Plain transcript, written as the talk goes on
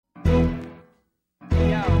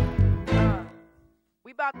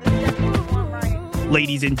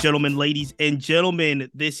Ladies and gentlemen,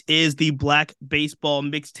 this is the Black Baseball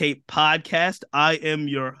Mixtape Podcast. I am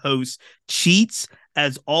your host, Cheats.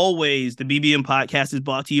 As always, the BBM Podcast is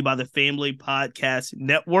brought to you by the Family Podcast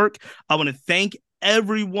Network. I want to thank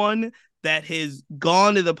everyone that has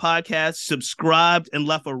gone to the podcast, subscribed, and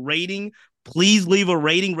left a rating. Please leave a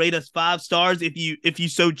rating. Rate us 5 stars if you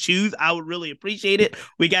so choose. I would really appreciate it.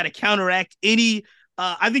 We got to counteract any.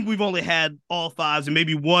 I think we've only had all 5s and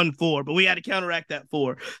maybe 1 4, but we had to counteract that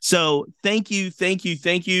 4. So thank you.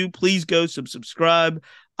 Please go subscribe.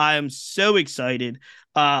 I am so excited.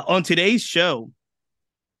 On today's show,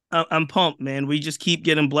 I'm pumped, man. We just keep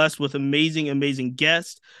getting blessed with amazing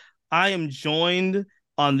guests. I am joined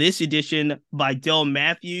on this edition by Del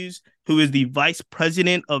Matthews, who is the Vice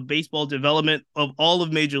President of Baseball Development of all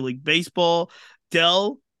of Major League Baseball.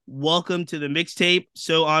 Del, welcome to the mixtape.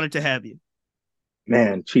 So honored to have you.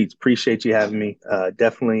 Man, Cheats, appreciate you having me.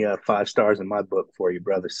 Definitely 5 stars in my book for you,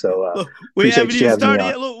 brother. So Look, we appreciate haven't you even having me started on.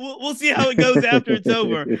 yet. Look, we'll see how it goes after it's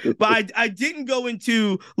over. But I didn't go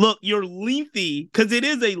into, look, your lengthy, because it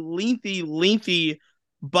is a lengthy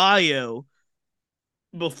bio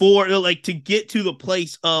before, like, to get to the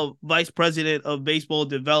place of Vice President of Baseball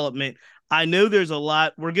Development. I know there's a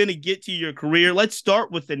lot. We're going to get to your career. Let's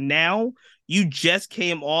start with the now. You just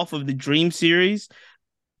came off of the Dream Series.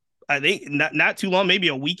 I think not too long, maybe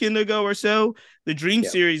a weekend ago or so. The Dream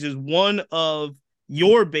Series is one of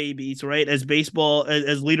your babies, right? As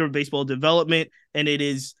leader of baseball development, and it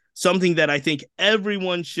is something that I think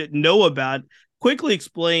everyone should know about. Quickly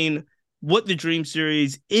explain what the Dream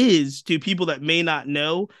Series is to people that may not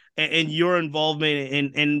know, and your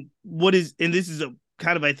involvement and what is, and this is a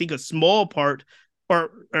kind of, I think, a small part,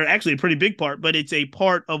 or actually a pretty big part, but it's a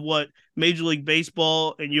part of what Major League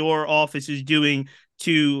Baseball and your office is doing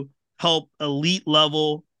to help elite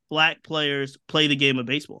level Black players play the game of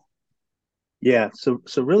baseball. Yeah, so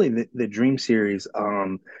really the Dream Series,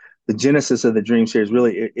 the genesis of the Dream Series,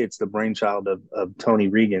 really it's the brainchild of Tony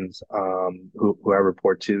Regans, who I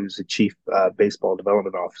report to as the chief baseball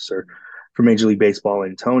development officer for Major League Baseball.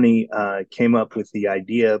 And Tony came up with the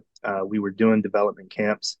idea. We were doing development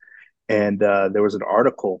camps, and there was an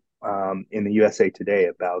article in the USA Today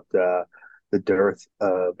about the dearth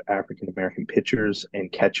of African American pitchers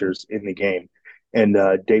and catchers in the game. And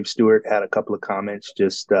Dave Stewart had a couple of comments,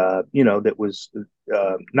 just that was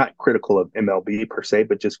not critical of MLB per se,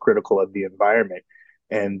 but just critical of the environment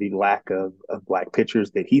and the lack of Black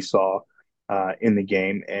pitchers that he saw in the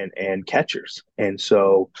game and catchers. And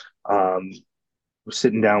so,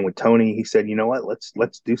 sitting down with Tony, he said, "You know what?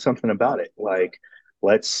 Let's do something about it. Like,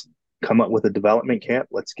 let's come up with a development camp.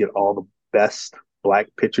 Let's get all the best Black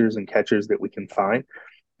pitchers and catchers that we can find,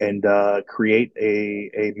 and create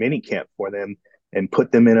a mini camp for them." And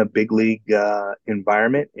put them in a big league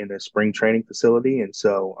environment in a spring training facility. And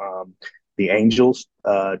so the Angels,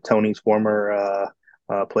 Tony's former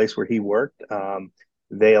place where he worked,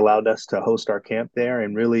 they allowed us to host our camp there.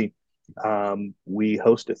 And really, we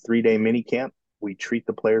host a 3-day mini camp. We treat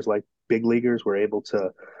the players like big leaguers. We're able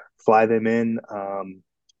to fly them in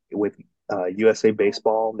with USA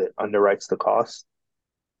Baseball that underwrites the cost.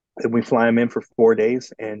 And we fly them in for 4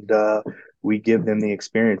 days, and we give them the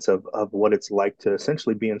experience of what it's like to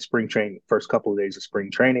essentially be in spring training, first couple of days of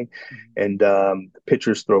spring training. And the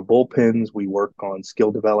pitchers throw bullpens. We work on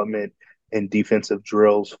skill development and defensive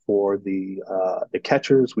drills for the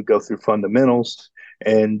catchers. We go through fundamentals.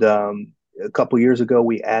 And a couple of years ago,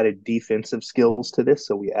 we added defensive skills to this.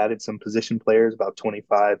 So we added some position players, about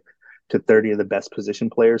 25 to 30 of the best position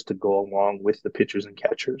players to go along with the pitchers and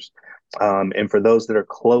catchers. And for those that are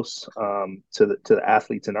close to the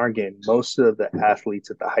athletes in our game, most of the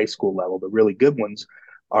athletes at the high school level, the really good ones,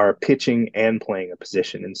 are pitching and playing a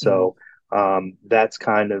position. And so that's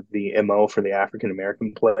kind of the MO for the African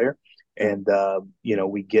American player. And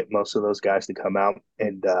we get most of those guys to come out.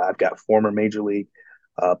 And I've got former major league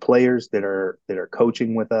players that are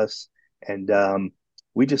coaching with us, and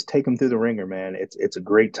we just take them through the ringer, man. It's a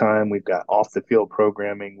great time. We've got off the field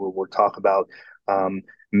programming where we'll talk about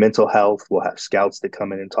mental health. We'll have scouts that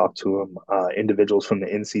come in and talk to them, individuals from the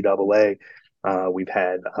NCAA. We've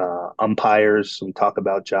had umpires. We talk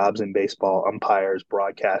about jobs in baseball, umpires,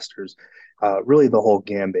 broadcasters, really the whole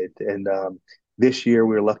gambit. And this year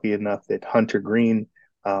we were lucky enough that Hunter Green,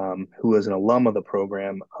 who is an alum of the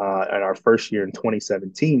program in our first year in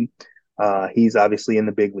 2017, he's obviously in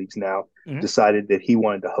the big leagues now, decided that he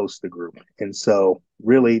wanted to host the group. And so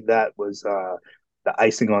really that was the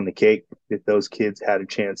icing on the cake, that those kids had a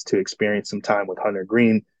chance to experience some time with Hunter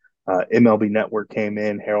Green. MLB Network came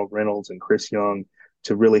in, Harold Reynolds and Chris Young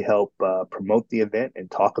to really help promote the event and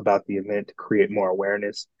talk about the event to create more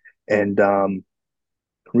awareness. And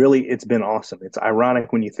really, it's been awesome. It's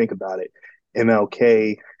ironic when you think about it.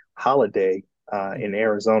 MLK holiday in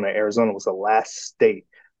Arizona. Arizona was the last state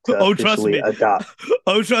to Oh, trust officially me. adopt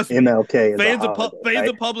Oh, trust me. MLK as a holiday, Fans right?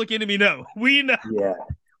 of Public Enemy know. We know. Yeah.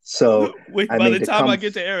 So, Wait, I by mean, the to time I come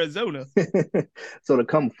get to Arizona. so to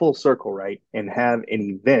come full circle, right, and have an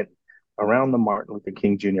event around the Martin Luther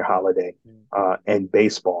King Jr. holiday and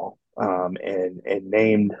baseball, and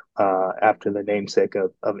named after the namesake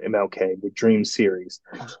of MLK, the Dream Series.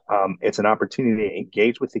 It's an opportunity to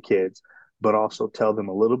engage with the kids, but also tell them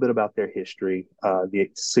a little bit about their history, the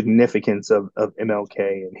significance of MLK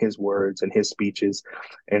and his words and his speeches.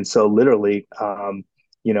 And so, literally,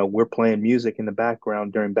 we're playing music in the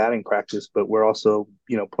background during batting practice, but we're also,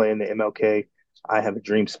 playing the MLK I have a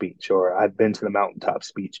dream speech or I've been to the mountaintop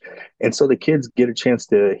speech. And so the kids get a chance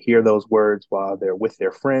to hear those words while they're with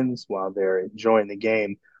their friends, while they're enjoying the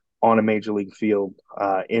game on a major league field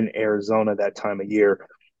in Arizona that time of year.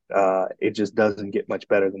 It just doesn't get much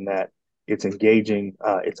better than that. It's engaging.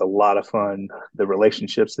 It's a lot of fun. The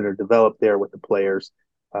relationships that are developed there with the players,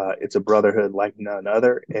 it's a brotherhood like none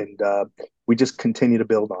other. And we just continue to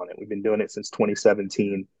build on it. We've been doing it since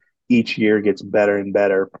 2017. Each year gets better and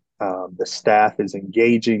better. The staff is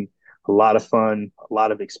engaging, a lot of fun, a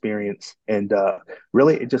lot of experience, and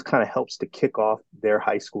really it just kind of helps to kick off their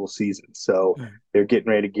high school season. So they're getting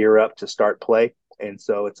ready to gear up to start play, and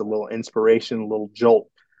so it's a little inspiration, a little jolt,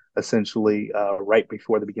 essentially right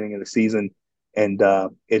before the beginning of the season, and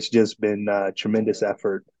it's just been tremendous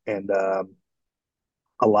effort and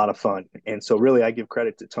a lot of fun. And so really I give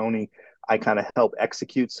credit to Tony. I kind of help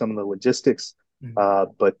execute some of the logistics.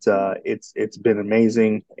 But it's been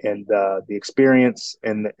amazing, and the experience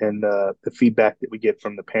and the feedback that we get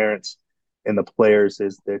from the parents and the players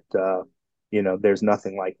is that there's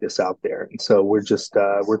nothing like this out there, and so we're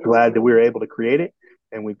glad that we were able to create it,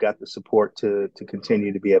 and we've got the support to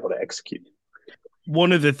continue to be able to execute.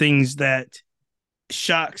 One of the things that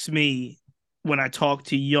shocks me when I talk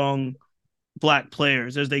to young Black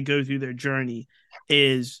players as they go through their journey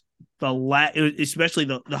is the lack, especially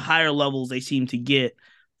the higher levels they seem to get,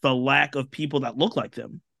 the lack of people that look like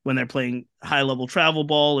them when they're playing high level travel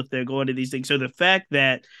ball, if they're going to these things. So the fact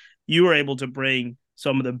that you were able to bring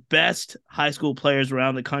some of the best high school players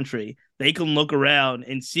around the country, they can look around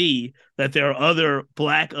and see that there are other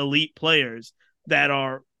Black elite players that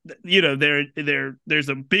are, there's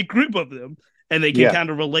a big group of them and they can Yeah, kind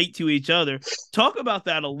of relate to each other. Talk about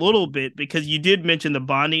that a little bit because you did mention the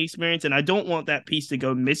bonding experience, and I don't want that piece to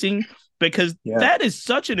go missing because yeah. that is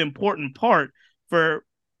such an important part for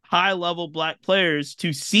high level Black players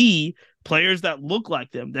to see players that look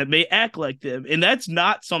like them, that may act like them. And that's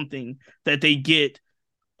not something that they get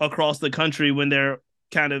across the country when they're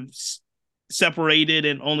kind of separated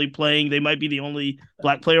and only playing. They might be the only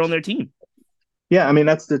Black player on their team. Yeah, I mean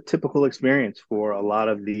that's the typical experience for a lot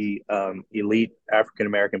of the elite African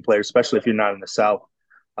American players, especially if you're not in the South.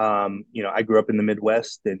 I grew up in the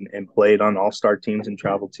Midwest and played on all-star teams and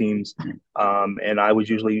travel teams, and I was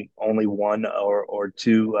usually only one or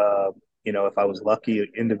two, if I was lucky,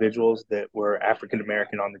 individuals that were African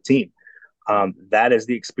American on the team. That is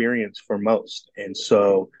the experience for most. And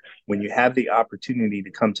so when you have the opportunity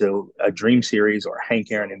to come to a Dream Series or Hank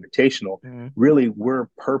Aaron Invitational, really we're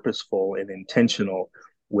purposeful and intentional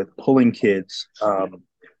with pulling kids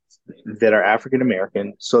that are African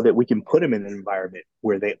American so that we can put them in an environment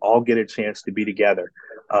where they all get a chance to be together.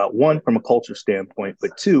 One, from a culture standpoint,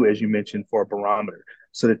 but two, as you mentioned, for a barometer,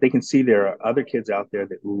 so that they can see there are other kids out there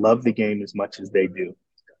that love the game as much as they do,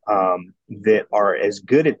 that are as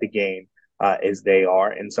good at the game as they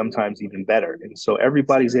are, and sometimes even better. And so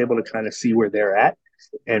everybody's able to kind of see where they're at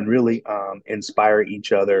and really inspire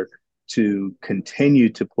each other to continue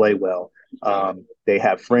to play well. They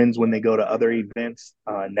have friends when they go to other events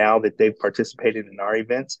now that they've participated in our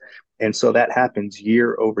events. And so that happens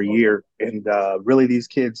year over year. And really, these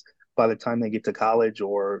kids, by the time they get to college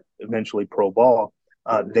or eventually pro ball,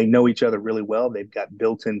 they know each other really well. They've got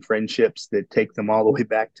built in friendships that take them all the way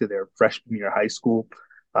back to their freshman year of high school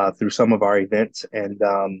through some of our events. And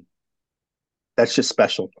that's just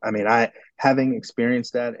special. I mean, having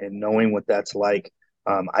experienced that and knowing what that's like,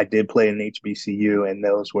 I did play in HBCU, and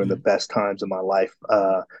those were the best times of my life.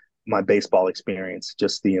 My baseball experience,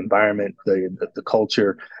 just the environment, the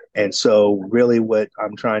culture, and so really, what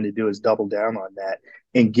I'm trying to do is double down on that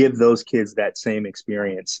and give those kids that same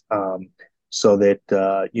experience, so that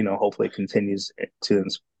hopefully it continues to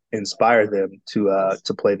inspire them to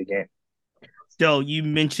play the game. Del, you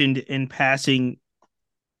mentioned in passing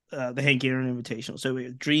the Hank Aaron Invitational. So we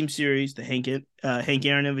have Dream Series, the Hank Aaron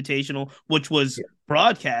Invitational, which was Yeah.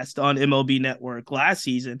 broadcast on MLB Network last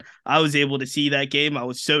season. I was able to see that game. I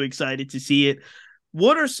was so excited to see it.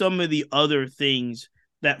 What are some of the other things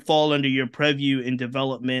that fall under your preview and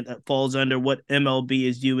development that falls under what MLB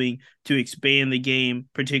is doing to expand the game,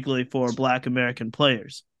 particularly for Black American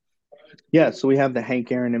players? Yeah, so we have the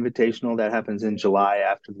Hank Aaron Invitational that happens in July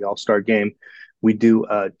after the All-Star game. We do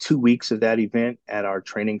 2 weeks of that event at our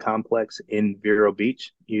training complex in Vero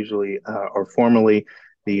Beach, usually or formerly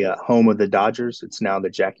the home of the Dodgers. It's now the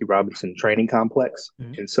Jackie Robinson Training Complex.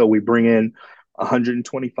 Mm-hmm. And so we bring in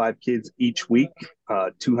 125 kids each week,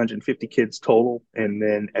 250 kids total. And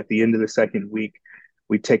then at the end of the second week,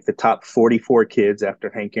 we take the top 44 kids after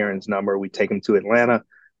Hank Aaron's number. We take them to Atlanta,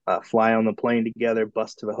 fly on the plane together,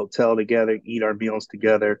 bus to the hotel together, eat our meals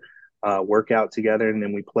together, work out together, and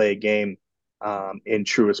then we play a game in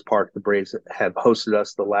Truist Park. The Braves have hosted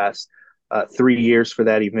us the last 3 years for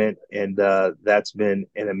that event, and that's been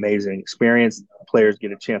an amazing experience. Players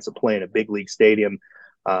get a chance to play in a big league stadium.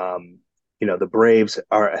 Um, the Braves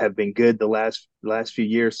have been good the last few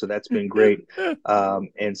years, so that's been great.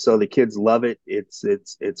 And so the kids love it.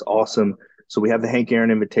 It's awesome. So we have the Hank Aaron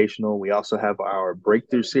Invitational. We also have our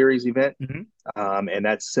Breakthrough Series event, Mm-hmm. and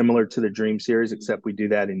that's similar to the Dream Series, except we do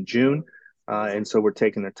that in June. And so we're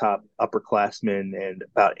taking the top upperclassmen and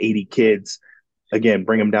about 80 kids, again,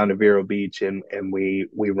 bring them down to Vero Beach, and we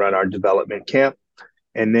run our development camp,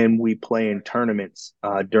 and then we play in tournaments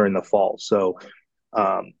during the fall. So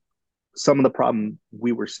um, some of the problem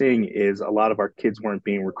we were seeing is a lot of our kids weren't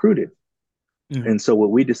being recruited. Mm-hmm. And so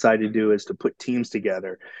what we decided to do is to put teams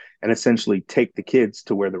together and essentially take the kids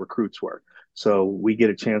to where the recruits were. So we get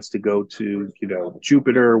a chance to go to,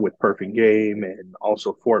 Jupiter with Perfect Game and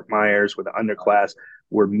also Fort Myers with the underclass,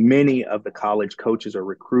 where many of the college coaches are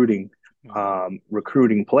recruiting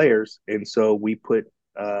players. And so we put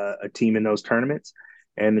a team in those tournaments,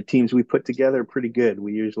 and the teams we put together are pretty good.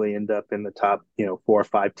 We usually end up in the top, 4 or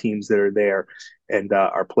 5 teams that are there, and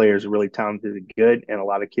our players are really talented and good. And a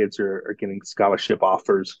lot of kids are getting scholarship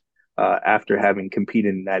offers after having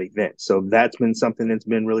competed in that event. So that's been something that's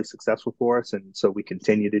been really successful for us, and so we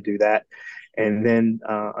continue to do that. And then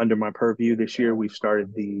under my purview this year, we've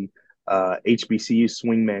started the HBCU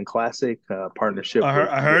Swingman Classic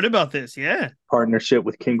I heard about this. Yeah. partnership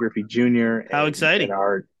with Ken Griffey Jr. How and exciting.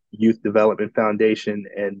 our Youth Development Foundation.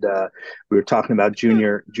 And we were talking about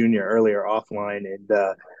Junior earlier offline.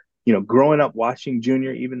 And growing up watching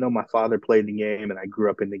Junior, even though my father played the game and I grew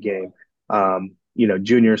up in the game,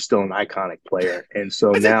 Junior is still an iconic player. And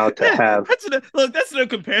so now to have, That's no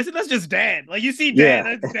comparison. That's just dad. Like you see dad,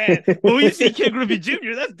 yeah. that's dad. But when you see Ken Griffey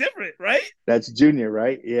Jr., that's different, right? That's Junior,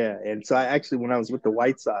 right? Yeah. And so I actually, when I was with the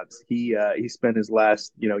White Sox, he spent his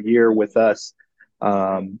last year with us,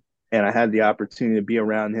 um, and I had the opportunity to be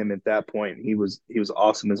around him at that point. He was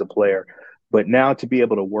awesome as a player, but now to be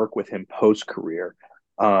able to work with him post career,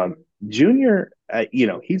 um, Junior,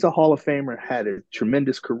 he's a Hall of Famer, had a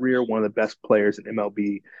tremendous career, one of the best players in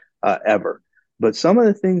MLB ever. But some of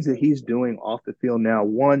the things that he's doing off the field now,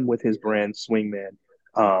 one with his brand Swingman,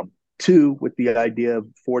 um, two with the idea of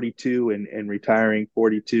 42 and retiring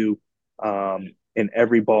 42 in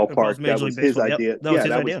every Across ballpark. That Major League was his Baseball. Yep. idea. That was Yeah, his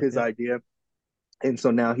that was idea. his Yep. idea. And so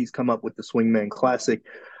now he's come up with the Swingman Classic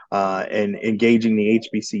and engaging the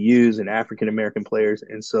HBCUs and African American players.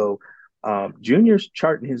 And so Junior's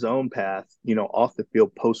charting his own path, off the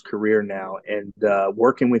field post career now, and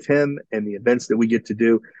working with him and the events that we get to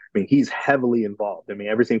do. I mean, he's heavily involved. I mean,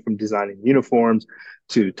 everything from designing uniforms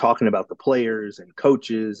to talking about the players and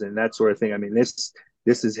coaches and that sort of thing. I mean, this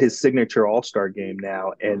is his signature All-Star game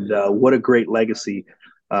now, and what a great legacy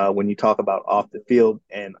when you talk about off the field.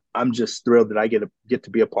 And I'm just thrilled that I get to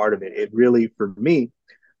be a part of it. It really, for me,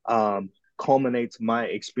 culminates my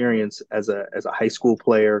experience as a high school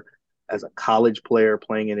player, as a college player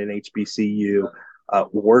playing in an HBCU,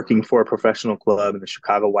 working for a professional club in the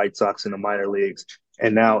Chicago White Sox in the minor leagues,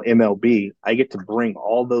 and now MLB. I get to bring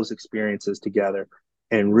all those experiences together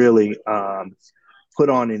and really put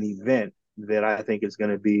on an event that I think is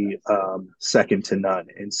going to be second to none.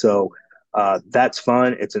 And so that's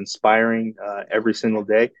fun. It's inspiring every single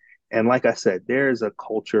day. And like I said, there is a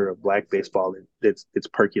culture of Black baseball that's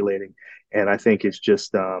percolating, and I think it's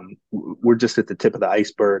just we're just at the tip of the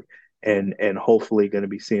iceberg, and hopefully going to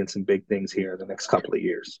be seeing some big things here in the next couple of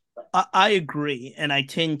years. I agree. And I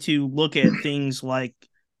tend to look at things like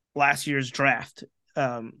last year's draft.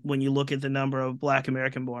 When you look at the number of Black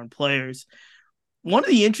American born players, one of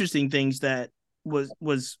the interesting things that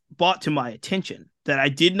was brought to my attention that I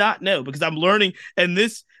did not know, because I'm learning, and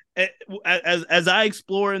as I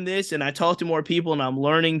explore in this and I talk to more people and I'm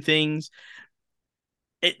learning things,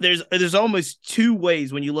 there's almost two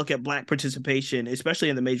ways when you look at black participation, especially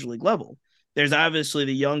in the major league level. There's obviously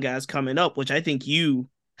the young guys coming up, which I think you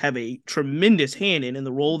have a tremendous hand in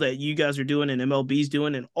the role that you guys are doing and MLB's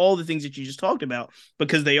doing and all the things that you just talked about,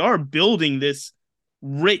 because they are building this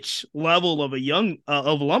rich level of a young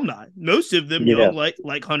of alumni, most of them Yeah, young,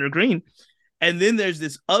 like Hunter Green. And then there's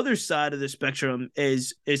this other side of the spectrum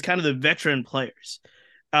is kind of the veteran players,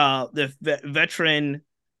 the veteran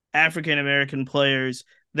African American players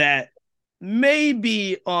that may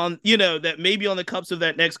be on, that may be on the cups of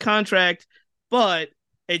that next contract, but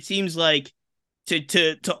it seems like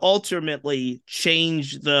to ultimately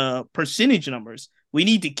change the percentage numbers, we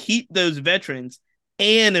need to keep those veterans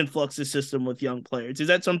and influx the system with young players. Is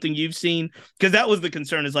that something you've seen? Because that was the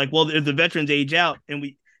concern. Is like, well, if the veterans age out and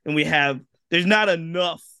we have there's not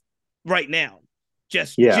enough right now.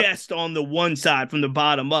 yeah. Just on the one side from the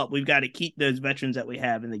bottom up, we've got to keep those veterans that we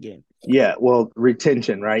have in the game. Yeah, well,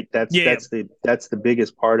 retention, right? That's Yeah, that's the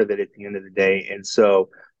biggest part of it at the end of the day. And so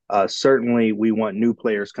certainly we want new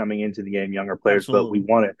players coming into the game, younger players, but absolutely.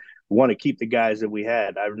 we want to keep the guys that we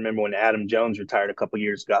had. I remember when Adam Jones retired a couple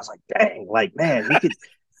years ago, I was like, dang, like man, he could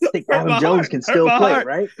I think Hurt Adam my Jones heart. can Hurt still my play, heart.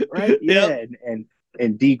 right? Right? Yeah. Yep.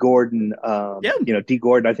 And D Gordon, Yeah. D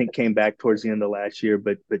Gordon, I think came back towards the end of last year,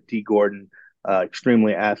 but D Gordon,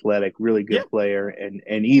 extremely athletic, really Yeah. good player,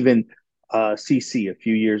 and even CC a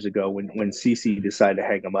few years ago when CC decided to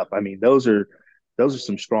hang him up. I mean, those are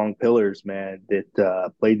some strong pillars, man,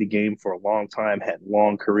 that played the game for a long time, had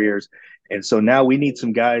long careers, and so now we need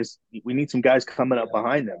some guys. We need some guys coming up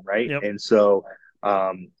behind them, right? Yep. And so,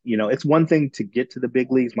 it's one thing to get to the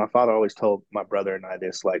big leagues. My father always told my brother and I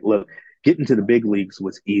this, like, look, getting to the big leagues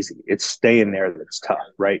was easy. It's staying there that's tough,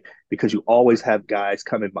 right? Because you always have guys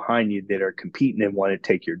coming behind you that are competing and want to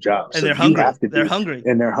take your job. And So they're you hungry. have to They're be, hungry.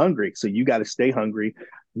 and they're hungry. So you got to stay hungry.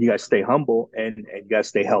 You got to stay humble and you got to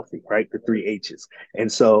stay healthy, right? The three H's.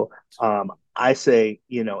 And so I say,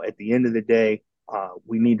 at the end of the day,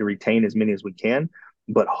 we need to retain as many as we can.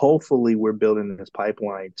 But hopefully, we're building this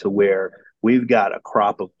pipeline to where we've got a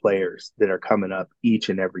crop of players that are coming up each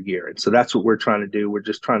and every year. And so that's what we're trying to do. We're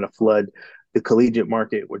just trying to flood the collegiate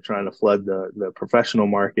market. We're trying to flood the professional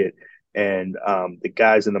market. And the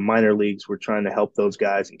guys in the minor leagues, we're trying to help those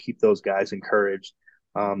guys and keep those guys encouraged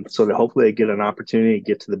so that hopefully they get an opportunity to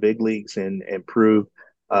get to the big leagues and prove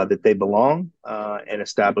that they belong and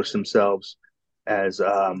establish themselves as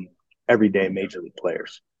everyday major league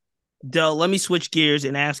players. Dell, let me switch gears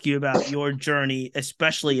and ask you about your journey,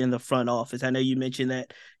 especially in the front office. I know you mentioned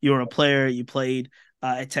that you were a player, you played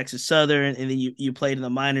at Texas Southern, and then you played in the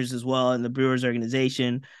minors as well in the Brewers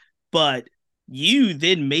organization. But you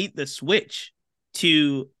then made the switch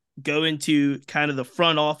to go into kind of the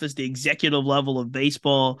front office, the executive level of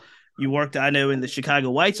baseball. You worked, I know, in the Chicago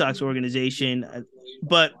White Sox organization,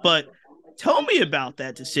 but tell me about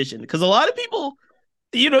that decision because a lot of people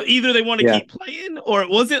either they want to Yeah, keep playing or it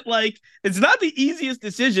wasn't like it's not the easiest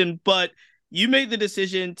decision, but you made the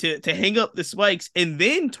decision to hang up the spikes and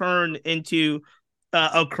then turn into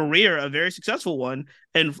a career, a very successful one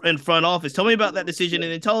in front office. Tell me about that decision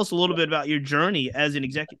and then tell us a little bit about your journey as an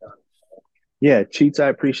executive. yeah, Cheats, I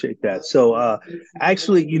appreciate that. So,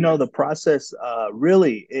 actually, the process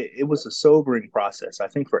really it was a sobering process. I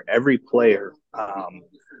think for every player,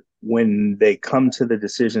 when they come to the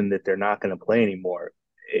decision that they're not going to play anymore,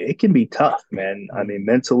 it can be tough, man. I Mm-hmm. mean,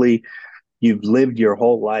 mentally, you've lived your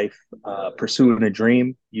whole life pursuing a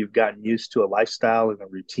dream. You've gotten used to a lifestyle and a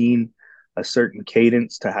routine, a certain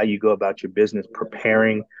cadence to how you go about your business,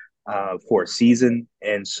 preparing for a season,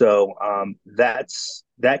 and so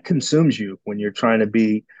that consumes you when you're trying to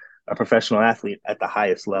be a professional athlete at the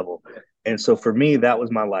highest level. And so for me, that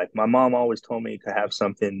was my life. My mom always told me to have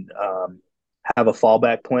something, have a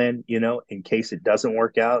fallback plan, in case it doesn't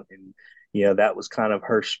work out. And that was kind of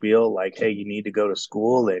her spiel, like, hey, you need to go to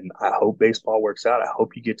school and I hope baseball works out. I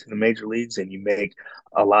hope you get to the major leagues and you make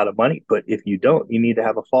a lot of money. But if you don't, you need to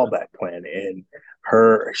have a fallback plan. And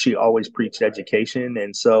she always preached education.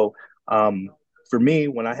 And so for me,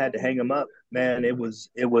 when I had to hang them up, man, it was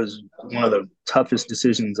one of the toughest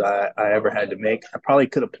decisions I ever had to make. I probably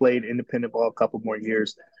could have played independent ball a couple more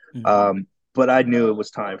years. Mm-hmm. But I knew it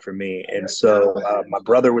was time for me. And so my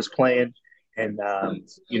brother was playing and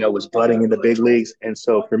was budding in the big leagues. And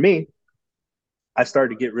so for me, I started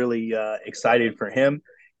to get really excited for him.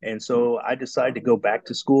 And so I decided to go back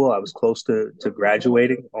to school. I was close to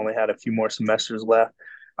graduating, only had a few more semesters left.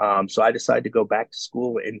 So I decided to go back to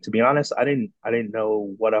school. And to be honest, I didn't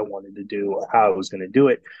know what I wanted to do or how I was going to do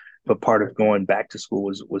it. but part of going back to school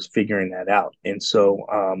was figuring that out. And so,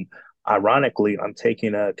 ironically, I'm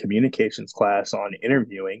taking a communications class on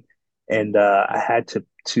interviewing, and I had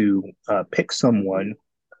to pick someone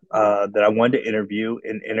that I wanted to interview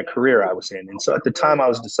in a career I was in. And so at the time, I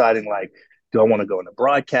was deciding like, do I want to go into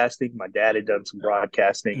broadcasting? My dad had done some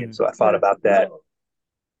broadcasting, and Mm-hmm. so I thought about that.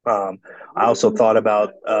 Um, I also thought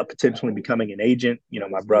about potentially becoming an agent. You know,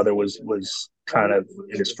 my brother was kind of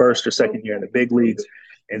in his first or second year in the big leagues,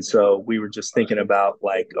 and so we were just thinking about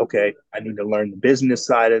like, okay, I need to learn the business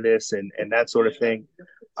side of this and that sort of thing.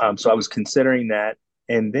 So I was considering that,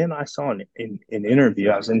 and then I saw an interview.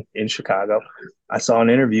 I was in Chicago. I saw an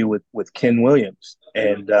interview with Ken Williams,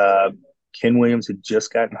 and Ken Williams had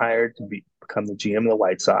just gotten hired to become the GM of the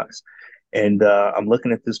White Sox. And I'm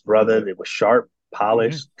looking at this brother that was sharp,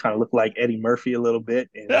 polished, kind of looked like Eddie Murphy a little bit,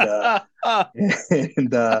 and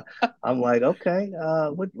and I'm like, okay,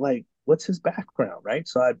 what's his background, right?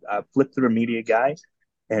 So I flipped through the media guide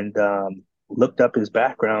and looked up his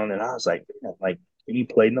background, and I was like, man, like he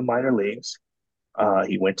played in the minor leagues.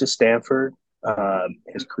 He went to Stanford.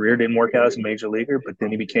 His career didn't work out as a major leaguer, but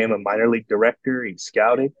then he became a minor league director. He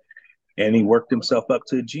scouted and he worked himself up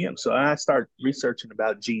to a GM. So I started researching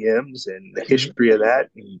about GMs and the Mm-hmm. history of that,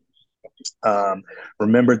 and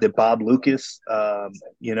remembered that Bob Lucas, had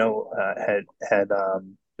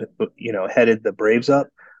headed the Braves up.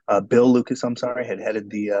 Bill Lucas, I'm sorry, had headed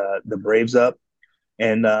the Braves up,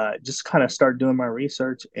 and just kind of started doing my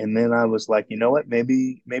research. And then I was like, you know what,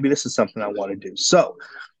 maybe this is something I want to do. So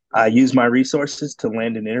I used my resources to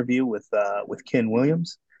land an interview with Ken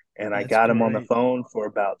Williams, and I That's got him on the great. phone for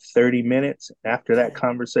about 30 minutes. After that Dang.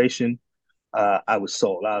 conversation, I was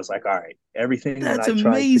sold. I was like, all right, everything that That's I tried to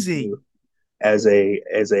amazing. do as a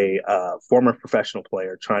former professional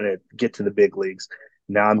player trying to get to the big leagues.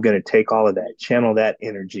 Now I'm going to take all of that, channel that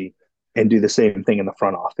energy, and do the same thing in the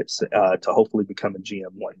front office to hopefully become a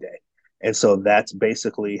GM one day. And so that's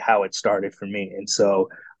basically how it started for me. And so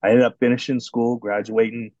I ended up finishing school,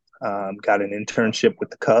 graduating, got an internship with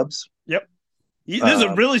the Cubs. Yep. This is a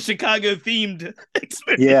Um, really Chicago themed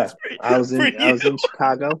Yeah, experience I was for in I you. was in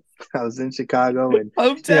Chicago. I was in Chicago, and you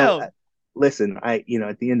know, Hometown. listen, at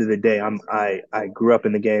the end of the day, I grew up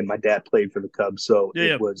in the game. My dad played for the Cubs, so Yeah, it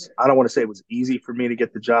yeah. was I don't want to say it was easy for me to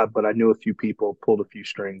get the job, but I knew a few people, pulled a few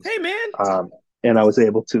strings, Hey, man. um, and I was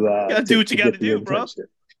able to You gotta do what you to get gotta the do, bro. internship.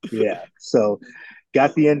 Yeah, so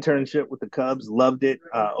got the internship with the Cubs, loved it.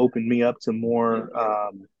 Opened me up to more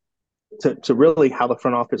to really how the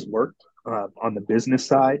front office worked on the business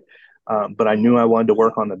side. But I knew I wanted to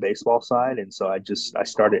work on the baseball side, and so I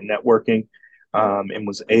started networking and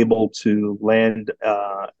was able to land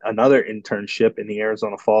another internship in the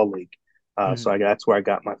Arizona Fall League. Mhm. That's where I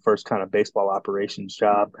got my first kind of baseball operations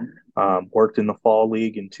job. Worked in the Fall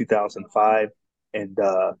League in 2005, and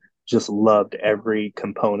just loved every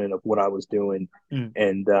component of what I was doing, Mhm.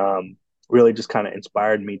 and really just kind of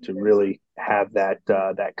inspired me to really have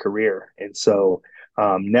that career. And so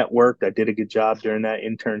networked. I did a good job during that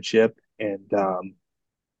internship, and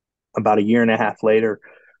about a year and a half later,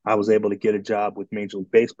 I was able to get a job with Major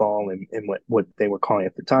League Baseball and what they were calling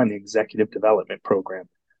at the time the Executive Development Program.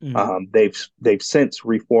 Mhm. They've since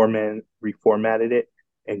reformatted it,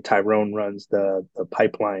 and Tyrone runs the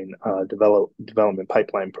pipeline development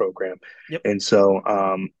pipeline program. Yep. And so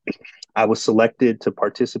I was selected to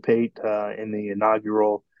participate in the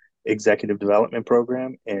inaugural executive development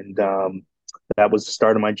program, and that was the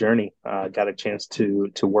start of my journey. Got a chance to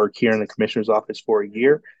work here in the commissioner's office for a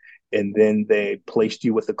year, and then they placed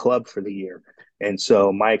you with the club for the year. And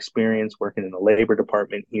so my experience working in the labor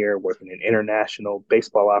department here, working in international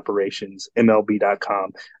baseball operations,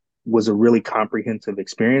 MLB.com, was a really comprehensive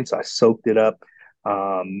experience. I soaked it up,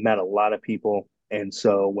 met a lot of people, and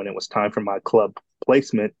so when it was time for my club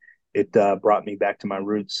placement, it brought me back to my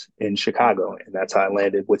roots in Chicago, and that's how I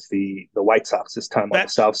landed with the White Sox this time on the Back,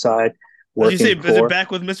 South Side, as you say, working is it for back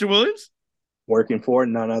with Mr. Williams? working for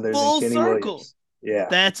none other than Full Kenny circle. Williams. Yeah,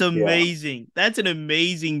 That's yeah, amazing. That's an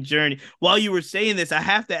amazing journey. While you were saying this, I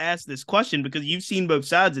have to ask this question because you've seen both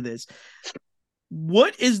sides of this.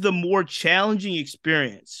 What is the more challenging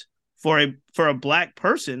experience for a black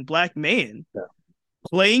person, black man, yeah,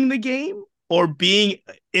 playing the game or being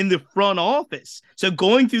in the front office? So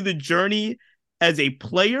going through the journey as a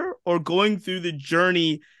player or going through the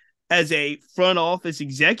journey as a front office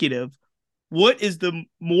executive, what is the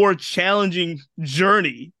more challenging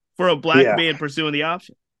journey for a black yeah. man pursuing the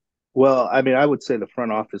option? Well, I mean, I would say the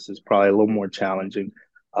front office is probably a little more challenging.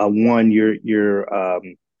 One, you're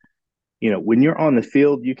when you're on the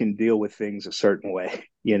field, you can deal with things a certain way.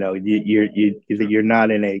 Sure. you're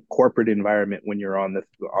not in a corporate environment when you're on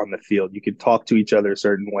the field. You can talk to each other a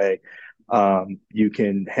certain way. You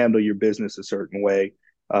can handle your business a certain way.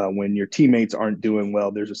 When your teammates aren't doing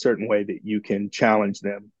well, there's a certain way that you can challenge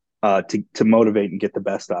them to motivate and get the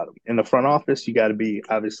best out of them. In the front office, you got to be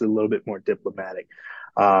obviously a little bit more diplomatic.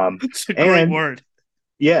 It's a great And word.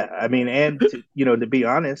 yeah, I mean, and to be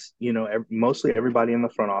honest, mostly everybody in the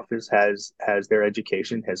front office has their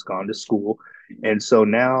education, has gone to school, and so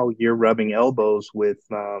now you're rubbing elbows with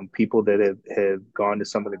people that have gone to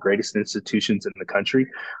some of the greatest institutions in the country,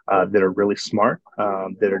 that are really smart,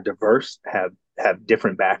 that are diverse, have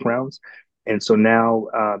different backgrounds, and so now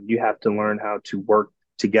you have to learn how to work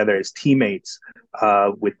together as teammates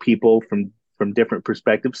with people from different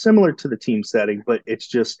perspectives, similar to the team setting, but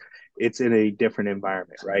it's in a different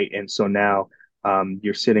environment, right? And so now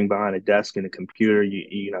you're sitting behind a desk and a computer.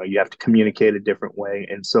 You have to communicate a different way.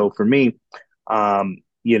 And so for me, I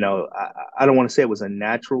don't want to say it was a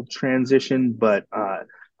natural transition, but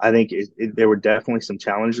I think there were definitely some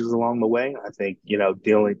challenges along the way. I think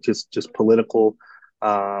dealing just political,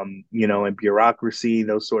 and bureaucracy,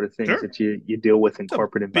 those sort of things Sure. that you deal with in It's a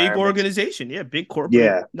corporate big environments. organization. Yeah, big corporate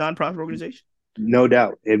Yeah, nonprofit organization. no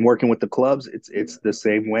doubt. And working with the clubs, it's the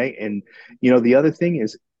same way. And the other thing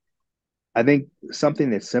is, I think something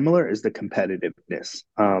that's similar is the competitiveness.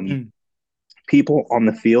 Mm, People on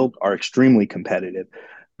the field are extremely competitive,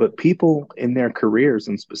 but people in their careers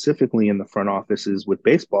and specifically in the front offices with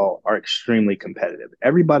baseball are extremely competitive.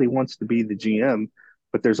 Everybody wants to be the GM,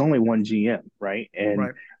 but there's only one GM, right? And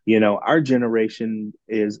right. our generation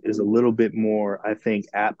is a little bit more, I think,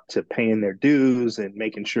 apt to paying their dues and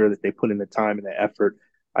making sure that they put in the time and the effort.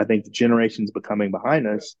 I think the generations becoming behind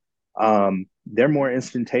us, they're more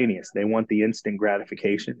instantaneous. They want the instant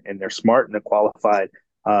gratification, and they're smart and they're qualified,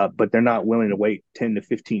 but they're not willing to wait 10 to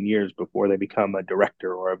 15 years before they become a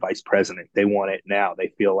director or a vice president. They want it now.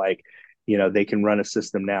 They feel like, they can run a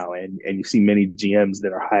system now. And you see many GMs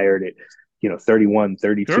that are hired at, 31,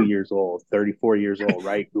 32 Sure. years old, 34 years old,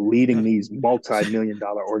 right? Leading Yeah. these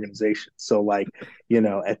multi-million-dollar organizations. So like,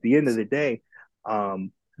 at the end of the day,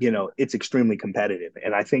 it's extremely competitive.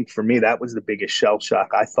 And I think for me, that was the biggest shell shock.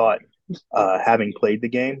 I thought, having played the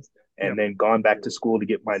game Yeah. and then gone back to school to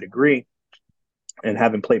get my degree, and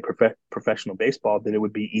having played professional baseball, that it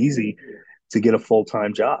would be easy to get a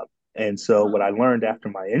full-time job. And so what I learned after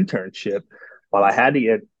my internship, while I had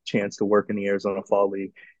the chance to work in the Arizona Fall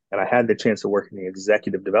League and I had the chance to work in the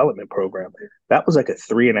executive development program, that was like a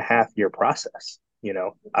 3.5 year process. I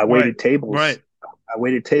Right. waited tables. Right. I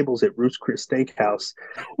waited tables at Ruth's Chris Steakhouse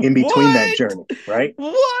in between that What? journey, right? And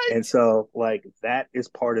What? so, like, that is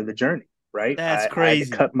part of the journey, right? That's I had to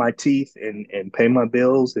crazy. cut my teeth and pay my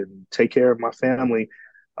bills and take care of my family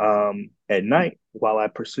at night while I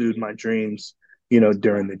pursued my dreams,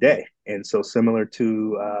 during the day. And so, similar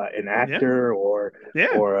to an Yeah. actor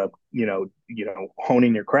Yeah. or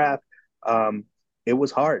honing your craft, it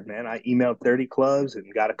was hard, man. I emailed 30 clubs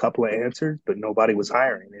and got a couple of answers, but nobody was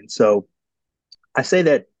hiring. And so, I say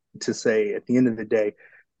that to say at the end of the day,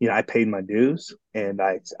 I paid my dues and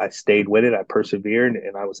I stayed with it. I persevered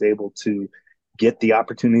and I was able to get the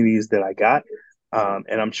opportunities that I got.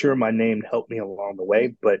 And I'm sure my name helped me along the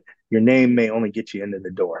way, but your name may only get you into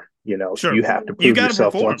the door. You Sure. have to You prove got to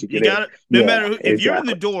yourself once perform. you You get in. got to no Yeah, matter who, if you're in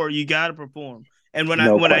the exactly. door, you got to perform. And when I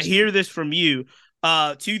No when I question. hear this from you,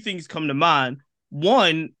 two things come to mind.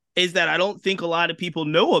 One is that I don't think a lot of people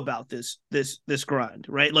know about this grind,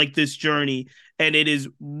 right? Like this journey, and it is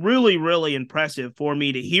really impressive for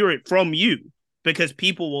me to hear it from you because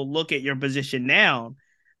people will look at your position now,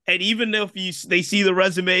 and even if they see the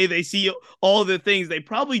resume, they see all the things, they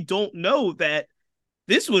probably don't know that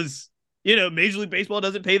this was, Major League Baseball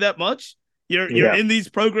doesn't pay that much. You're Yeah. in these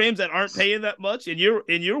programs that aren't paying that much, and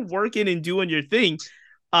you're working and doing your thing.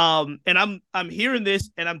 And I'm hearing this,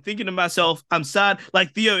 and I'm thinking to myself, I'm sad.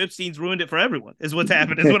 Like Theo Epstein's ruined it for everyone. Is what's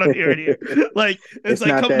happened. Is what I'm hearing here. Like it's It's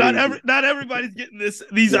like, not come, that easy. not everybody's getting these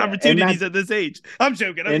Yeah. And not opportunities at this age. I'm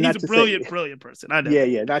joking. I mean, and he's not a to say brilliant person. I know yeah, that.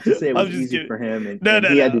 yeah, not to say it I'm was just easy kidding. for him and, No, and no,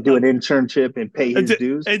 he had to no. do an internship and pay his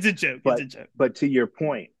dues. It's a joke. It's But a joke. but to your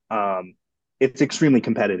point, it's extremely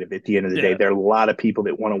competitive at the end of the day. Yeah, There are a lot of people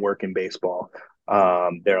that want to work in baseball.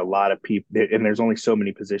 There are a lot of people, and there's only so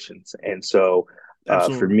many positions. And so, for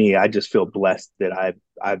absolutely. me, I just feel blessed that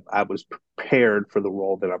I was prepared for the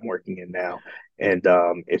role that I'm working in now, and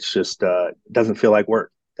it's just doesn't feel like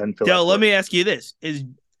work. Doesn't feel Dell, like let work. me ask you this: Is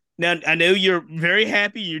now I know you're very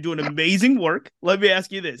happy, you're doing amazing work. Let me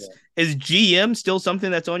ask you this: Yeah. Is GM still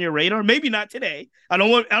something that's on your radar? Maybe not today. I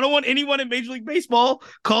don't want anyone in Major League Baseball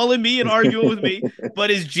calling me and arguing with me.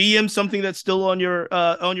 But is GM something that's still on your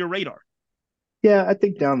radar? Yeah, I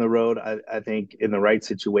think down the road, I think in the right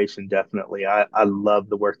situation, definitely. I love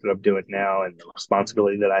the work that I'm doing now and the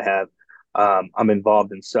responsibility that I have. I'm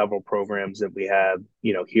involved in several programs that we have,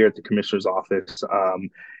 here at the commissioner's office.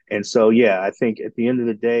 And so, yeah, I think at the end of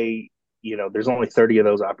the day, there's only 30 of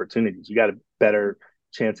those opportunities. You got a better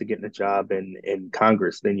chance of getting a job in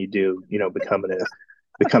Congress than you do,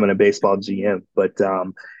 becoming a baseball GM. But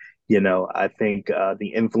I think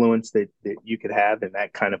the influence that you could have in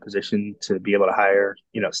that kind of position to be able to hire,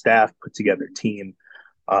 staff, put together a team,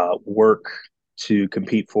 work to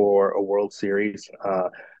compete for a World Series,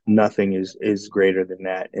 nothing is greater than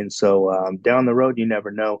that. And so down the road, you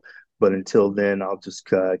never know. But until then, I'll just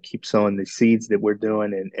keep sowing the seeds that we're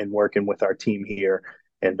doing and working with our team here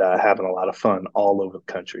and having a lot of fun all over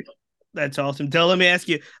the country. That's awesome. Dell, let me ask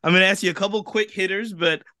you. I'm going to ask you a couple quick hitters,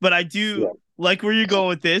 but I do Yeah. like where you're going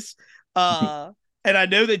with this. Uh, and I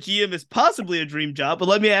know that GM is possibly a dream job, but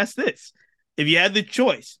let me ask this: if you had the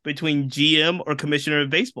choice between GM or Commissioner of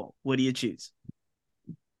Baseball, what do you choose?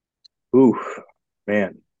 Ooh,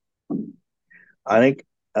 man. I think,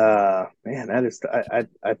 man, that is,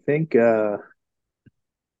 I think, I'd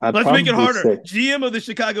Let's make it probably harder: say, GM of the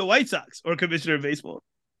Chicago White Sox or Commissioner of Baseball.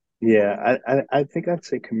 yeah, I think I'd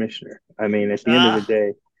say commissioner. I mean, at the end of the Ah,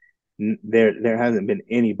 day, there hasn't been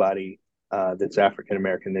anybody that's African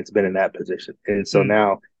American that's been in that position, and so mm,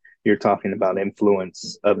 now you're talking about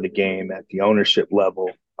influence of the game at the ownership level,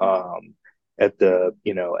 at the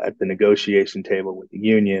negotiation table with the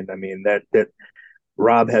union. I mean, that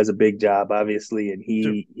Rob has a big job, obviously, and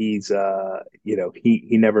sure. he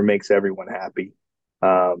never makes everyone happy.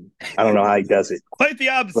 I don't know how he does it, Quite the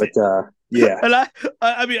but opposite. yeah, And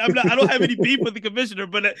I mean, I don't have any beef with the commissioner,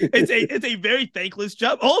 but it's a very thankless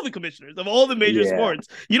job. All the commissioners of all the major yeah, sports,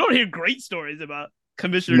 you don't hear great stories about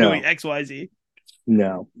commissioner doing no, X, Y, Z.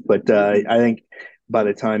 no. But I think by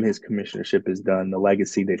the time his commissionership is done, the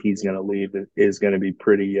legacy that he's going to leave is going to be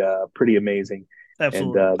pretty amazing,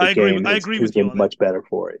 and Absolutely, the game I has agree has with you been on that. much better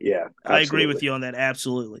for it. Yeah, I agree with absolutely. you on that.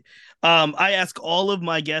 Absolutely. I ask all of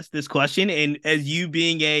my guests this question, and as you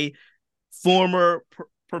being a former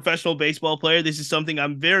professional baseball player, this is something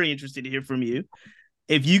I'm very interested to hear from you.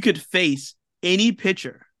 If you could face any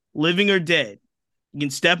pitcher, living or dead, you can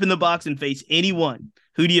step in the box and face anyone.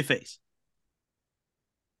 Who do you face?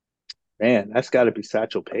 Man, that's got to be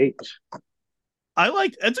Satchel Paige. I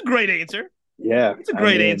like that's a great answer. Yeah, That's a I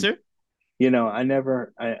great mean, answer. I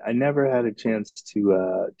never had a chance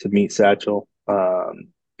to meet Satchel,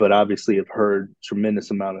 but obviously have heard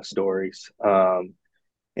tremendous amount of stories.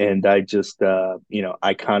 And I just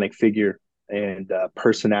iconic figure and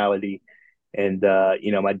personality. And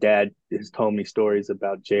my dad has told me stories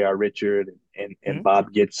about J.R. Richard and Mm-hmm.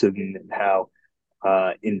 Bob Gibson and how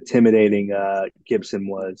intimidating Gibson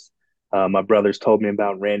was. My brothers told me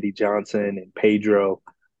about Randy Johnson and Pedro,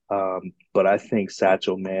 but I think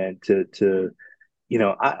Satchel, man, to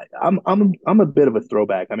I'm a bit of a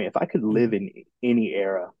throwback. I mean, if I could live in any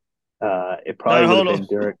era, it All probably right, would have hold on.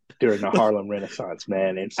 been during the Harlem Renaissance,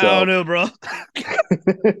 man. And I don't so, know, bro.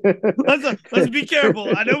 Let's be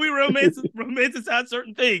careful. I know we romanticize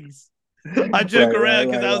certain things. I joke right, right, around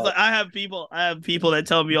because right, I was right. like, I have people that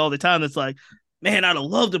tell me all the time. That's like, man, I'd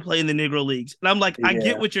love to play in the Negro Leagues, and I'm like, I get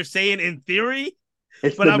Yeah, what you're saying in theory,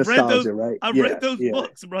 it's but the nostalgia, right? I've Yeah, read those yeah,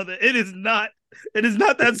 books, brother. It is not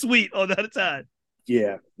that sweet all that time.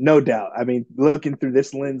 yeah. No doubt. I mean, looking through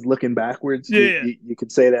this lens, looking backwards, Yeah, you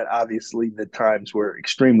could say that obviously the times were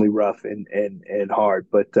extremely rough and hard.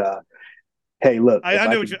 But hey, look, if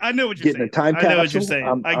I could I know what you're get in a saying. time I know what you're capsule,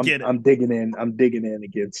 saying. I get it. I'm digging in. I'm digging in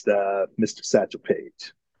against Mr. Satchel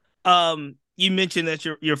Paige. You mentioned that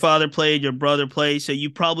your father played, your brother played, so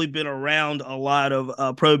you've probably been around a lot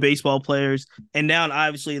of pro baseball players, and now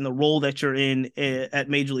obviously in the role that you're in at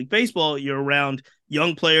Major League Baseball, you're around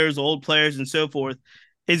young players, old players, and so forth.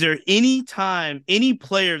 Is there any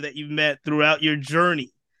player that you've met throughout your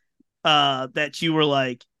journey that you were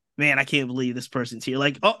like, man, I can't believe this person's here?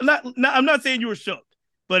 Like, oh, I'm not saying you were shook,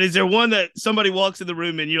 but is there one that somebody walks in the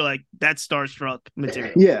room and you're like, that's starstruck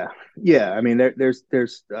material? Yeah, yeah. I mean, there's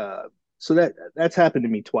so that's happened to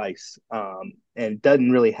me twice, and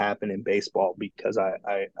doesn't really happen in baseball because I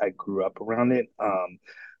grew up around it.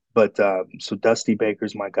 But so Dusty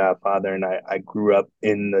Baker's my godfather, and I grew up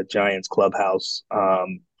in the Giants clubhouse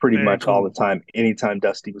pretty Very much all the cool. time. Anytime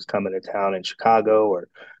Dusty was coming to town in Chicago or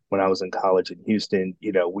when I was in college in Houston,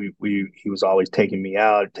 we he was always taking me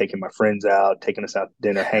out, taking my friends out, taking us out to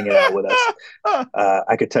dinner, hanging out with us.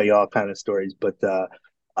 I could tell you all kind of stories, but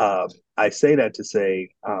I say that to say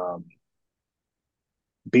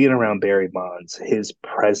being around Barry Bonds, his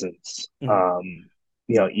presence, Mhm.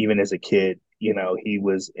 even as a kid, he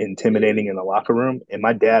was intimidating in the locker room. And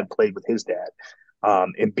my dad played with his dad.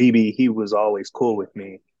 And BB, he was always cool with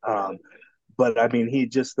me. But I mean, he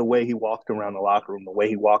just the way he walked around the locker room, the way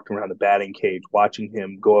he walked around the batting cage, watching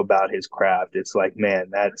him go about his craft, it's like,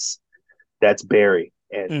 man, that's Barry.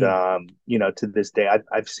 And Mm. to this day,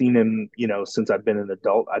 I've seen him, since I've been an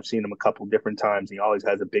adult. I've seen him a couple different times. He always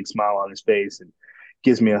has a big smile on his face and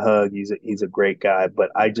gives me a hug. He's a great guy. But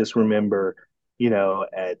I just remember,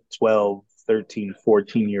 at 12, 13,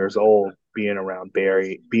 14 years old, being around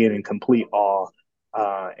Barry, being in complete awe.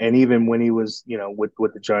 And even when he was,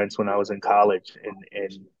 with the Giants when I was in college,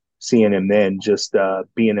 and seeing him then, just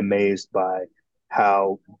being amazed by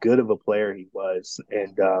how good of a player he was,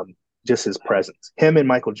 and just his presence. Him and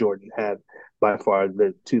Michael Jordan have by far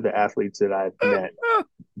the athletes that I've met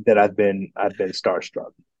that I've been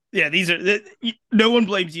starstruck. Yeah, these are no one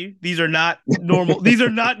blames you. These are not normal. These are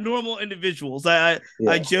not normal individuals. I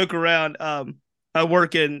Yeah, joke around. I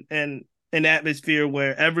work in an atmosphere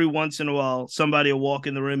where every once in a while somebody will walk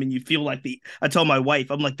in the room and you feel like the. I tell my wife,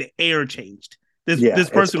 I'm like the air changed. yeah, This it's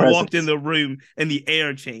person walked in presence. the room and the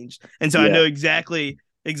air changed, and so I Yeah, know exactly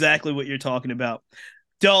what you're talking about.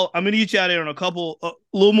 Del, I'm going to get you out here on a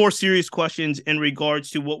little more serious questions in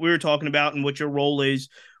regards to what we were talking about and what your role is.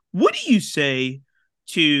 What do you say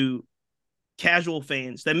to casual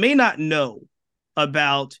fans that may not know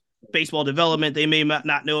about baseball development? They may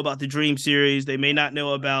not know about the Dream Series. They may not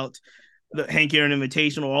know about the Hank Aaron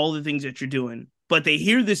Invitational, all the things that you're doing, but they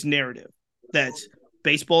hear this narrative that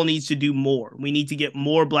baseball needs to do more. We need to get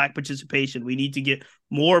more Black participation. We need to get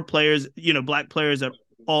more players, Black players at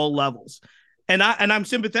all levels. And I'm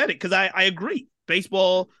sympathetic because I agree.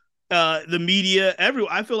 Baseball, the media,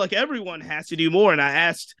 everyone. I feel like everyone has to do more. And I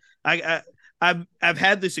asked, I've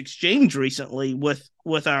had this exchange recently with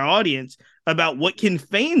our audience about what can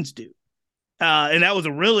fans do, and that was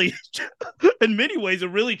a really, in many ways, a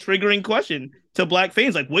really triggering question to Black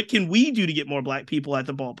fans. Like, what can we do to get more Black people at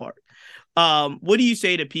the ballpark? What do you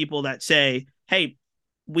say to people that say, "Hey,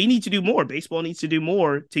 we need to do more. Baseball needs to do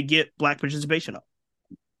more to get Black participation up"?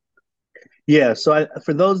 yeah. So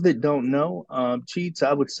for those that don't know, cheats,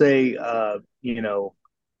 I would say,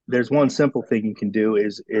 there's one simple thing you can do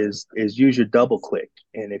is use your double click.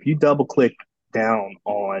 And if you double click down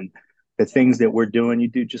on the things that we're doing, you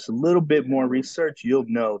do just a little bit more research, you'll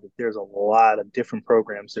know that there's a lot of different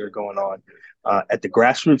programs that are going on at the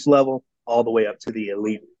grassroots level all the way up to the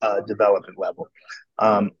elite development level.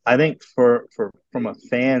 I think for from a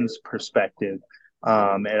fan's perspective,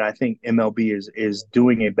 and I think MLB is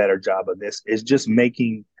doing a better job of this, is just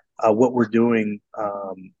making what we're doing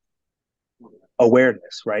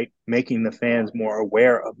awareness, right? Making the fans more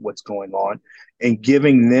aware of what's going on and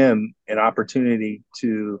giving them an opportunity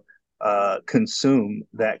to consume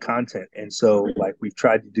that content. And so, like, we've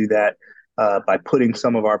tried to do that by putting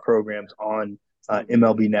some of our programs on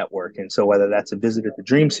MLB Network. And so, whether that's a visit at the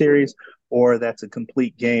Dream Series, or that's a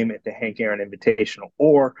complete game at the Hank Aaron Invitational,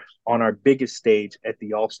 or on our biggest stage at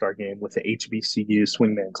the All Star game with the HBCU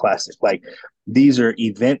Swingman Classic, like, these are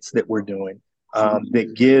events that we're doing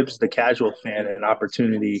that gives the casual fan an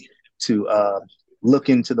opportunity to look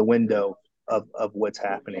into the window of what's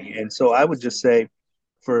happening. And so I would just say,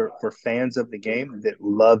 for fans of the game that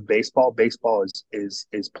love baseball, baseball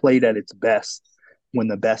is played at its best when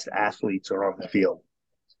the best athletes are on the field.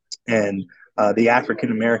 And the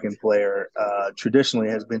African American player traditionally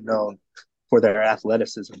has been known for their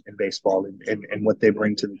athleticism in baseball, and what they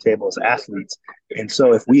bring to the table as athletes. And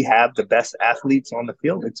so, if we have the best athletes on the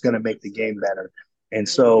field, it's going to make the game better. And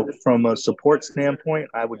so, from a support standpoint,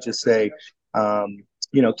 I would just say,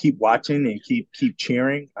 keep watching and keep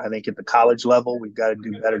cheering. I think at the college level, we've got to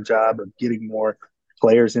do a better job of getting more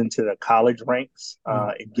players into the college ranks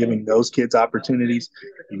and giving those kids opportunities.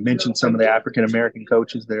 You mentioned some of the African American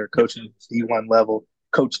coaches that are coaching at the D1 level.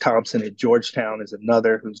 Coach Thompson at Georgetown is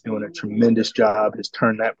another who's doing a tremendous job, has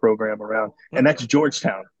turned that program around. And that's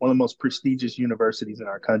Georgetown, one of the most prestigious universities in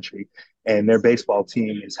our country. And their baseball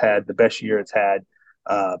team has had the best year it's had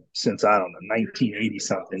since, I don't know, 1980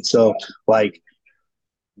 something. So, like,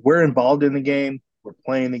 we're involved in the game. We're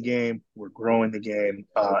playing the game. We're growing the game.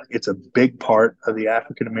 It's a big part of the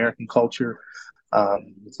African American culture.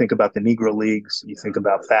 You think about the Negro Leagues, you think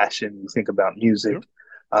about fashion, you think about music.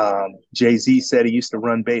 Sure. Jay-Z said he used to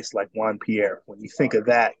run bass like Juan Pierre. When you think of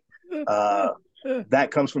that, uh, that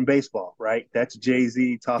comes from baseball, right? That's Jay-Z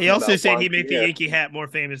He talking also about said Juan he made the Pierre Yankee hat more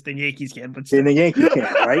famous than Yankees can, but in still. the Yankee can,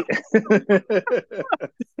 right?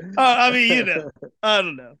 I mean, I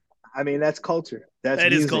don't know. I mean, that's culture. That's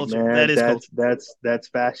That is music, culture. That man. is That's culture. that's that's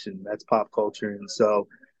fashion. That's pop culture. And so,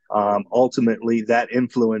 ultimately, that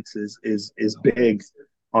influence is big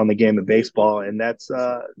on the game of baseball, and that's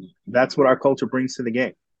what our culture brings to the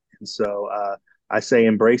game. And so I say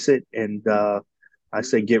embrace it, and I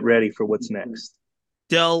say get ready for what's next.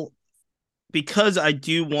 Dell, because I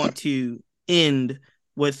do want to end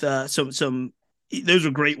with some those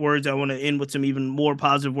are great words. I want to end with some even more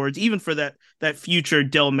positive words, even for that future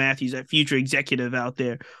Dell Matthews, that future executive out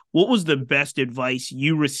there. What was the best advice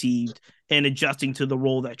you received in adjusting to the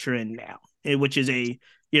role that you're in now, which is a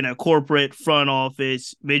corporate front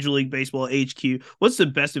office, Major League Baseball HQ? What's the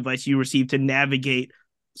best advice you received to navigate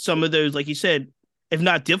some of those, like you said, if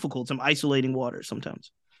not difficult, some isolating waters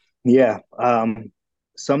sometimes? Yeah.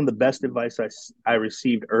 Some of the best advice I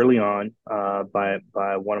received early on by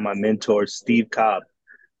one of my mentors, Steve Cobb,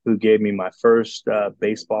 who gave me my first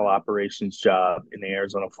baseball operations job in the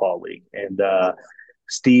Arizona Fall League. And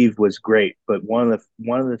Steve was great, but one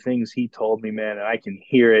of the things he told me, man, and I can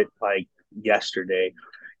hear it like yesterday.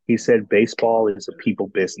 He said baseball is a people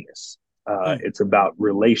business. Mm, It's about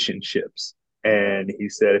relationships, and he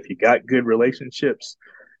said if you got good relationships,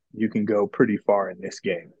 you can go pretty far in this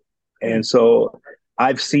game. mm, And so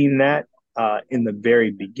I've seen that in the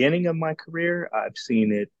very beginning of my career. I've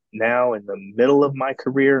seen it now in the middle of my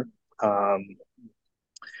career. Um,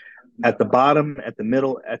 at the bottom, at the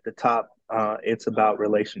middle, at the top, it's about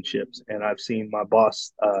relationships. And I've seen my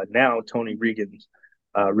boss now, Tony Regan,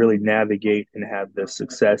 really navigate and have the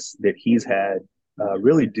success that he's had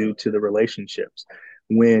really due to the relationships.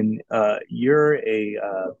 When you're a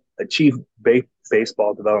chief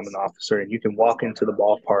baseball development officer and you can walk into the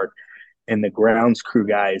ballpark and the grounds crew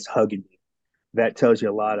guy is hugging you, that tells you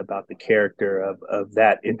a lot about the character of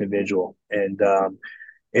that individual. And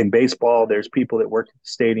in baseball, there's people that work at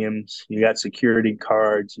the stadiums. You got security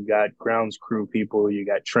guards, you got grounds crew people, you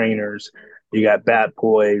got trainers, you got bat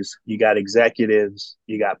boys, you got executives,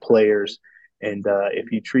 you got players. And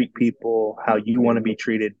if you treat people how you want to be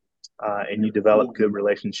treated and you develop good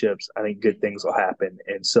relationships, I think good things will happen.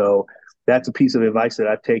 And so that's a piece of advice that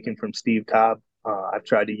I've taken from Steve Cobb. I've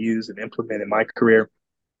tried to use and implement in my career.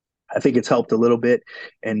 I think it's helped a little bit,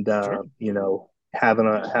 and sure. having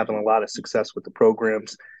a lot of success with the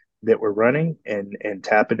programs that we're running, and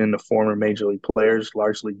tapping into former major league players,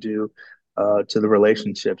 largely due to the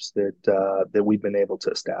relationships that we've been able to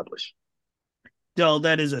establish. Dell,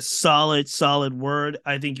 that is a solid, solid word.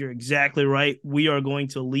 I think you're exactly right. We are going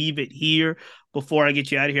to leave it here. Before I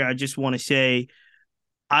get you out of here, I just want to say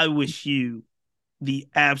I wish you the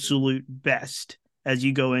absolute best as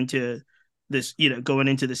you go into this, going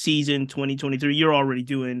into the season 2023. You're already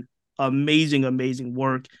doing amazing, amazing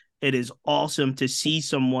work. It is awesome to see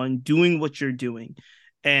someone doing what you're doing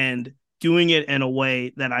and doing it in a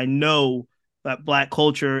way that I know that Black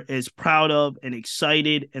culture is proud of and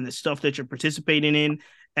excited, and the stuff that you're participating in.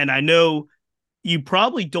 And I know you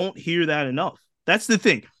probably don't hear that enough. That's the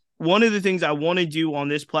thing. One of the things I want to do on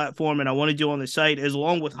this platform and I want to do on the site is,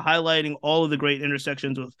 along with highlighting all of the great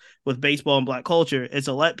intersections with baseball and Black culture, is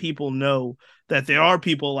to let people know that there are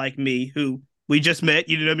people like me who we just met.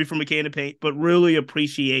 You know me from a can of paint, but really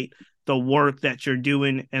appreciate the work that you're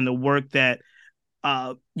doing and the work that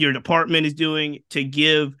your department is doing to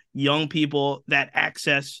give young people that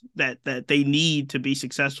access that they need to be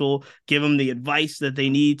successful, give them the advice that they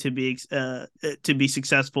need to be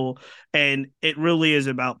successful. And it really is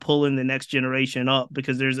about pulling the next generation up,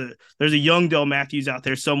 because there's a young Dell Matthews out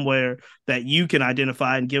there somewhere that you can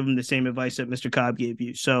identify and give them the same advice that Mr. Cobb gave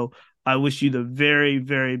you. So I wish you the very,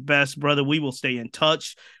 very best, brother. We will stay in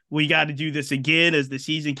touch. We got to do this again as the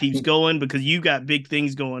season keeps going, because you got big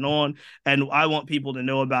things going on, and I want people to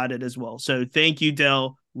know about it as well. So thank you,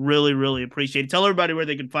 Dell. Really, really appreciate it. Tell everybody where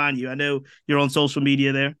they can find you. I know you're on social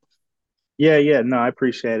media there. Yeah, yeah, no, I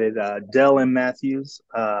appreciate it. Dell M Matthews,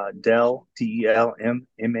 Dell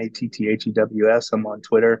DELMMATTHEWS. I'm on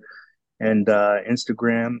Twitter and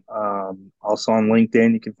Instagram. Also on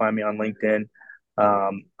LinkedIn. You can find me on LinkedIn.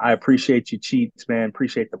 I appreciate you, Cheats, man.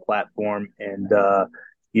 Appreciate the platform, and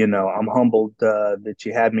I'm humbled that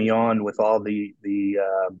you had me on with all the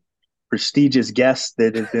prestigious guests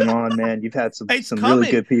that have been on. Man, you've had some It's some really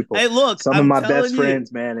coming. good people. Hey, look, Some of I'm my telling best you.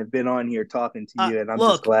 friends, man, have been on here talking to you, and I'm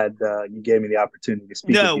just Look, glad you gave me the opportunity to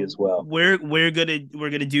speak with you no, as well. we're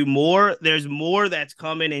gonna do more. There's more that's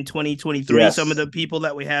coming in 2023. Some of Yes, the people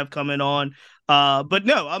that we have coming on. But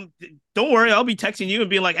no, I'm don't worry, I'll be texting you and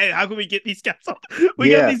being like, hey, how can we get these guys on? We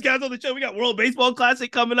got yeah, these guys on the show. We got World Baseball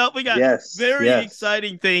Classic coming up. We got yes, very yes.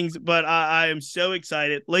 exciting things, but I am so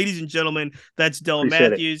excited. Ladies and gentlemen, that's Del Appreciate it.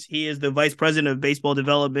 Matthews. He is the Vice President of Baseball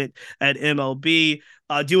Development at MLB,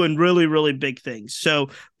 doing really, really big things. So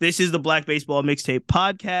this is the Black Baseball Mixtape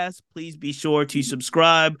Podcast. Please be sure to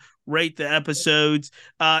subscribe, rate the episodes,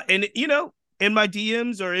 and in my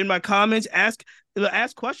DMs or in my comments. Ask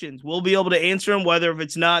questions. We'll be able to answer them. Whether if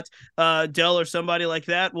it's not Dell or somebody like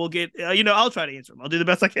that, we'll get. I'll try to answer them. I'll do the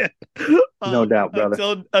best I can. No doubt,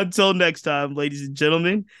 brother. Until next time, ladies and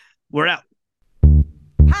gentlemen, we're out.